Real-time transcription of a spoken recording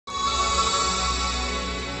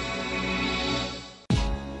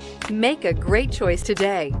Make a great choice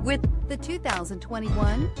today with the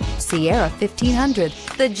 2021 Sierra 1500.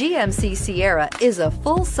 The GMC Sierra is a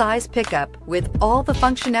full-size pickup with all the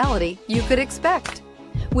functionality you could expect.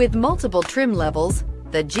 With multiple trim levels,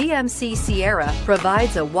 the GMC Sierra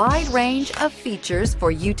provides a wide range of features for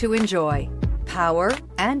you to enjoy. Power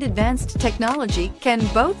and advanced technology can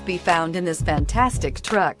both be found in this fantastic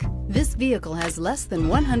truck. This vehicle has less than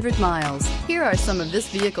 100 miles. Here are some of this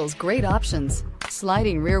vehicle's great options: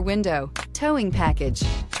 sliding rear window, towing package,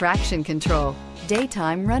 traction control,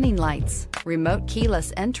 daytime running lights, remote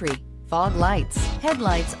keyless entry, fog lights,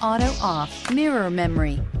 headlights auto off, mirror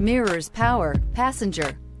memory, mirrors power,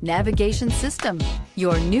 passenger, navigation system.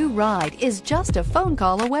 Your new ride is just a phone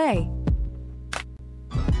call away.